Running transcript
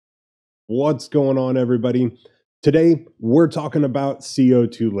What's going on, everybody? Today, we're talking about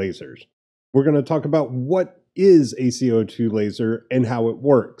CO2 lasers. We're going to talk about what is a CO2 laser and how it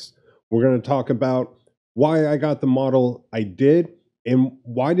works. We're going to talk about why I got the model I did and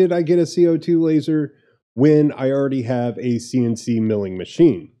why did I get a CO2 laser when I already have a CNC milling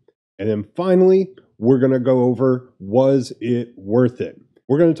machine. And then finally, we're going to go over, was it worth it?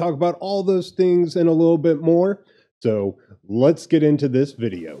 We're going to talk about all those things and a little bit more. So let's get into this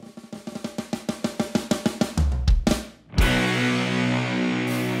video.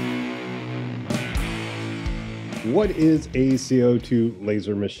 What is a CO2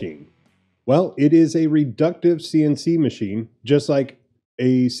 laser machine? Well, it is a reductive CNC machine, just like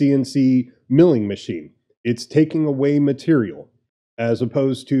a CNC milling machine. It's taking away material, as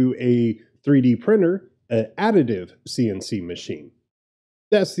opposed to a 3D printer, an additive CNC machine.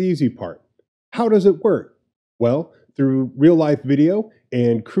 That's the easy part. How does it work? Well, through real-life video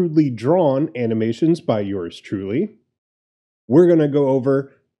and crudely drawn animations by yours truly, we're going to go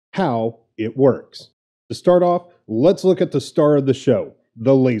over how it works. To start off, let's look at the star of the show,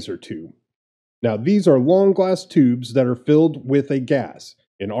 the laser tube. Now, these are long glass tubes that are filled with a gas,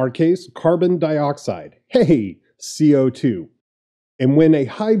 in our case, carbon dioxide, hey, CO2. And when a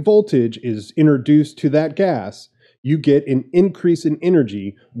high voltage is introduced to that gas, you get an increase in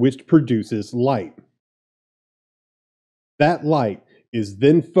energy, which produces light. That light is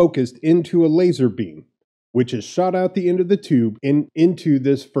then focused into a laser beam, which is shot out the end of the tube and into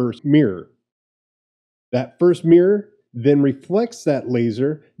this first mirror. That first mirror then reflects that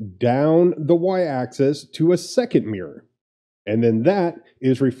laser down the y-axis to a second mirror. And then that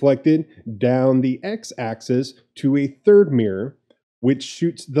is reflected down the x-axis to a third mirror, which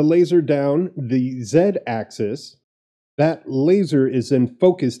shoots the laser down the z-axis. That laser is then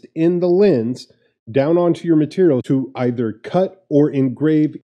focused in the lens down onto your material to either cut or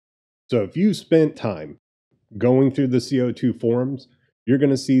engrave. So if you spent time going through the CO2 forums, you're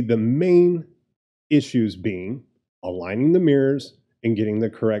going to see the main issues being aligning the mirrors and getting the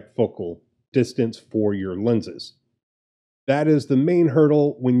correct focal distance for your lenses. That is the main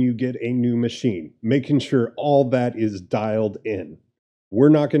hurdle when you get a new machine, making sure all that is dialed in. We're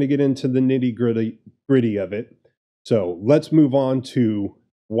not going to get into the nitty-gritty of it. So let's move on to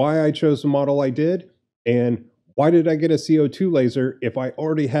why I chose the model I did and why did I get a CO2 laser if I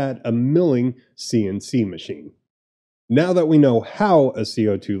already had a milling CNC machine. Now that we know how a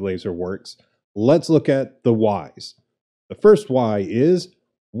CO2 laser works, let's look at the whys. The first why is,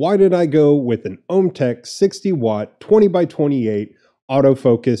 why did I go with an OMTech 60W 20x28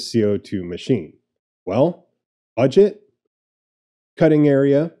 autofocus CO2 machine? Well, budget, cutting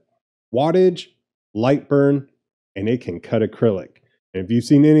area, wattage, light burn, and it can cut acrylic. And if you've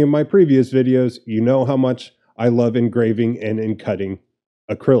seen any of my previous videos, you know how much I love engraving and in cutting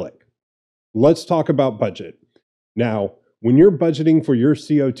acrylic. Let's talk about budget. Now, when you're budgeting for your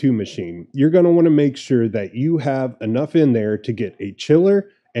CO2 machine, you're going to want to make sure that you have enough in there to get a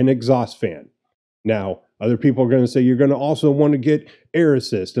chiller and exhaust fan. Now, other people are going to say you're going to also want to get air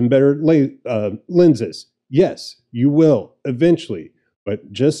assist and better lenses. Yes, you will eventually,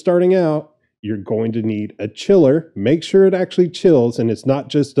 but just starting out, you're going to need a chiller. Make sure it actually chills and it's not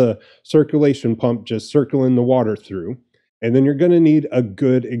just a circulation pump just circling the water through. And then you're going to need a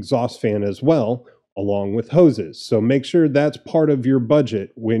good exhaust fan as well, along with hoses. So make sure that's part of your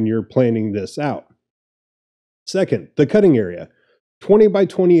budget when you're planning this out. Second, the cutting area.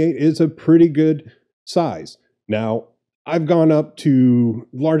 20x28 is a pretty good size. Now, I've gone up to,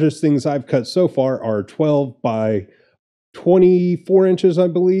 largest things I've cut so far are 12x24 inches, I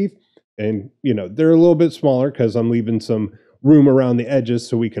believe. And, you know, they're a little bit smaller because I'm leaving some room around the edges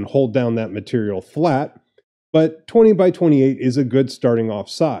so we can hold down that material flat. But 20x28 is a good starting off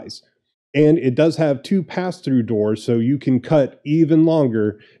size. And it does have two pass-through doors, so you can cut even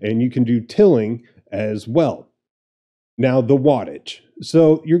longer and you can do tilling as well. Now, the wattage.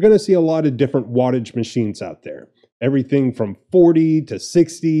 So you're going to see a lot of different wattage machines out there. Everything from 40 to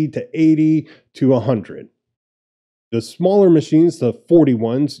 60 to 80 to 100. The smaller machines, the 40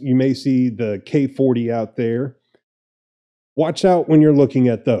 ones, you may see the K40 out there. Watch out when you're looking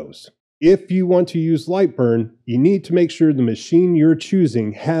at those. If you want to use light burn, you need to make sure the machine you're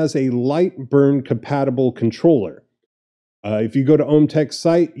choosing has a light burn compatible controller. If you go to OMTech's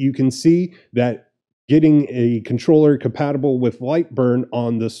site, you can see that getting a controller compatible with light burn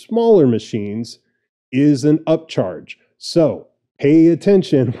on the smaller machines is an upcharge. So pay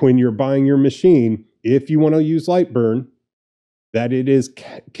attention when you're buying your machine, if you want to use light burn, that it is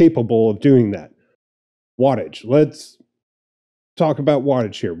capable of doing that. Wattage. Let's talk about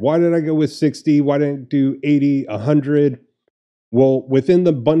wattage here. Why did I go with 60? Why didn't I do 80, 100? Well, within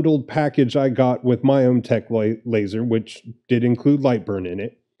the bundled package I got with my OMTech laser, which did include light burn in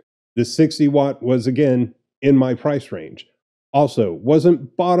it, the 60 watt was again in my price range. Also,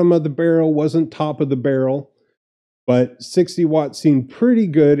 wasn't bottom of the barrel, wasn't top of the barrel, but 60 watts seemed pretty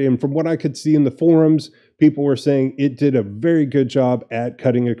good. And from what I could see in the forums, people were saying it did a very good job at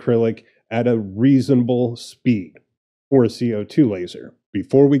cutting acrylic at a reasonable speed for a CO2 laser.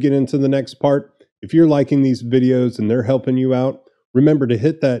 Before we get into the next part, if you're liking these videos and they're helping you out, remember to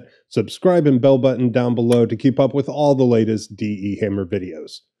hit that subscribe and bell button down below to keep up with all the latest DE Hammer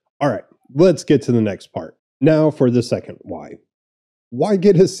videos. All right, let's get to the next part. Now for the second why. Why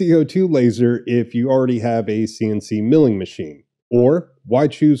get a CO2 laser if you already have a CNC milling machine? Or why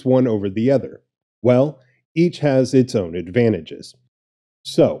choose one over the other? Well, each has its own advantages.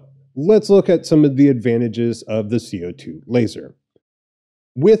 So let's look at some of the advantages of the CO2 laser.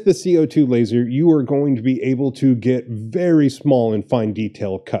 With the CO2 laser, you are going to be able to get very small and fine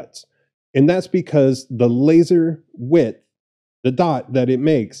detail cuts. And that's because the laser width, the dot that it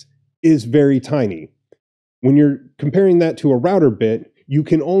makes, is very tiny. When you're comparing that to a router bit, you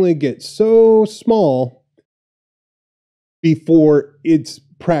can only get so small before it's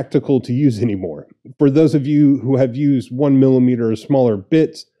practical to use anymore. For those of you who have used 1 millimeter or smaller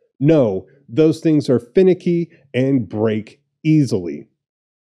bits, know those things are finicky and break easily.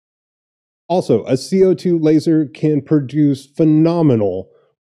 Also, a CO2 laser can produce phenomenal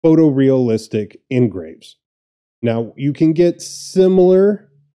photorealistic engraves. Now, you can get similar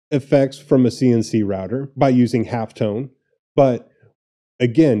effects from a CNC router by using halftone, but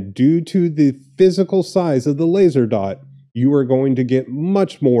again, due to the physical size of the laser dot, you are going to get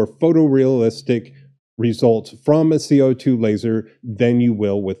much more photorealistic results from a CO2 laser than you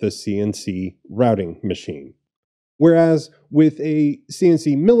will with a CNC routing machine. Whereas with a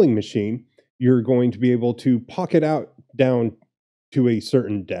CNC milling machine, you're going to be able to pocket out down to a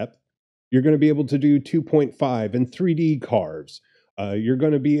certain depth. You're going to be able to do 2.5 and 3D carves. You're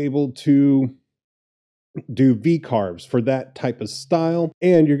going to be able to do V carves for that type of style.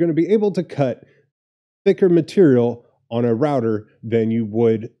 And you're going to be able to cut thicker material on a router than you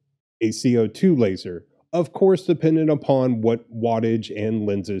would a CO2 laser. Of course, depending upon what wattage and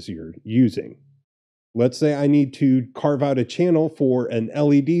lenses you're using. Let's say I need to carve out a channel for an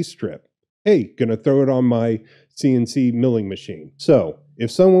LED strip. Hey, gonna throw it on my CNC milling machine. So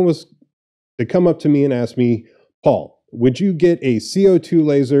if someone was to come up to me and ask me, Paul, would you get a CO2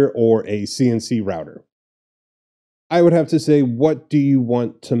 laser or a CNC router? I would have to say, what do you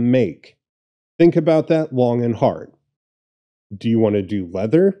want to make? Think about that long and hard. Do you want to do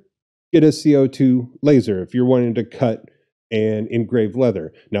leather? Get a CO2 laser if you're wanting to cut and engrave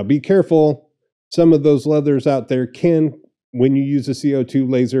leather. Now be careful. Some of those leathers out there can, when you use a CO2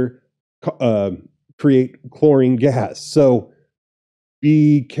 laser, create chlorine gas. So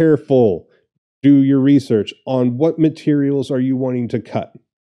be careful. Do your research on what materials are you wanting to cut.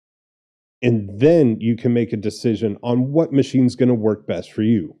 And then you can make a decision on what machine's going to work best for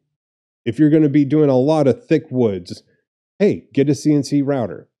you. If you're going to be doing a lot of thick woods, hey, get a CNC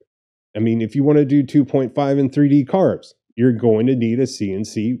router. I mean, if you want to do 2.5 and 3D carves, you're going to need a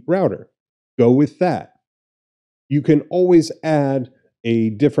CNC router. Go with that. You can always add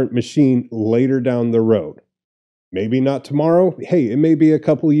a different machine later down the road. Maybe not tomorrow. Hey, it may be a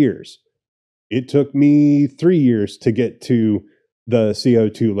couple years. It took me 3 years to get to the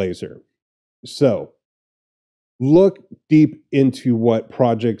CO2 laser. So look deep into what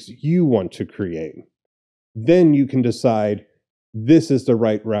projects you want to create. Then you can decide this is the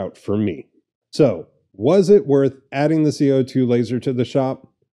right route for me. So was it worth adding the CO2 laser to the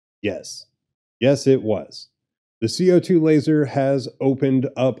shop? Yes. Yes, it was. The CO2 laser has opened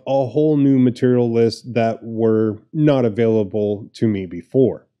up a whole new material list that were not available to me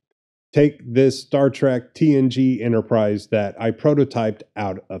before. Take this Star Trek TNG Enterprise that I prototyped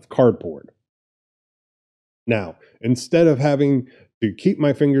out of cardboard. Now, instead of having to keep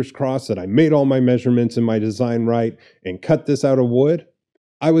my fingers crossed that I made all my measurements and my design right and cut this out of wood,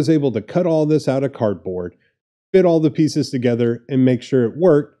 I was able to cut all this out of cardboard, fit all the pieces together, and make sure it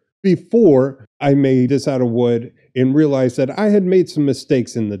worked before I made this out of wood and realized that I had made some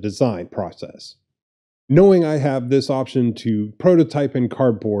mistakes in the design process. Knowing I have this option to prototype in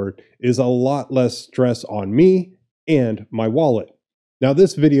cardboard is a lot less stress on me and my wallet. Now,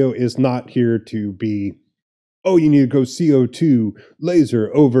 this video is not here to be, oh, you need to go CO2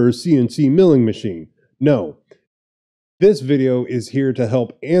 laser over CNC milling machine. No, this video is here to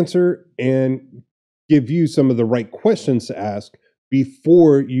help answer and give you some of the right questions to ask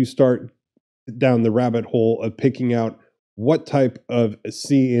before you start down the rabbit hole of picking out what type of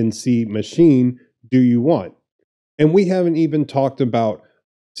CNC machine do you want. And we haven't even talked about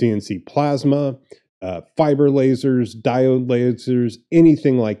CNC plasma, fiber lasers, diode lasers,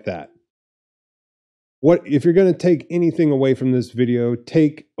 anything like that. What if you're going to take anything away from this video,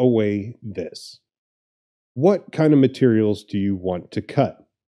 take away this. What kind of materials do you want to cut?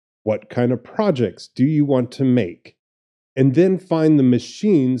 What kind of projects do you want to make? And then find the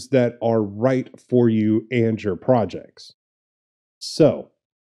machines that are right for you and your projects. So,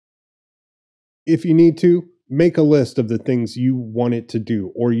 if you need to, make a list of the things you want it to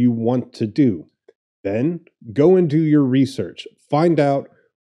do or you want to do. Then go and do your research. Find out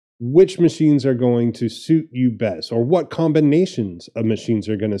which machines are going to suit you best or what combinations of machines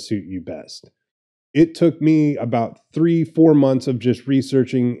are going to suit you best. It took me about 3-4 months of just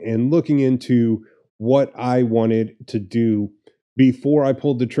researching and looking into what I wanted to do before I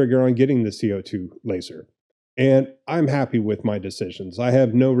pulled the trigger on getting the CO2 laser. And I'm happy with my decisions. I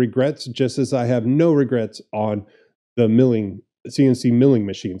have no regrets, just as I have no regrets on the CNC milling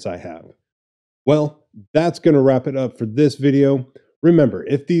machines I have. Well, that's going to wrap it up for this video. Remember,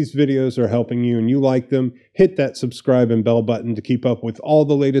 if these videos are helping you and you like them, hit that subscribe and bell button to keep up with all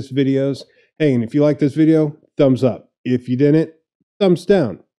the latest videos. Hey, and if you like this video, thumbs up. If you didn't, thumbs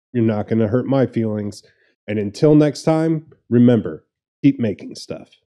down. You're not going to hurt my feelings. And until next time, remember, keep making stuff.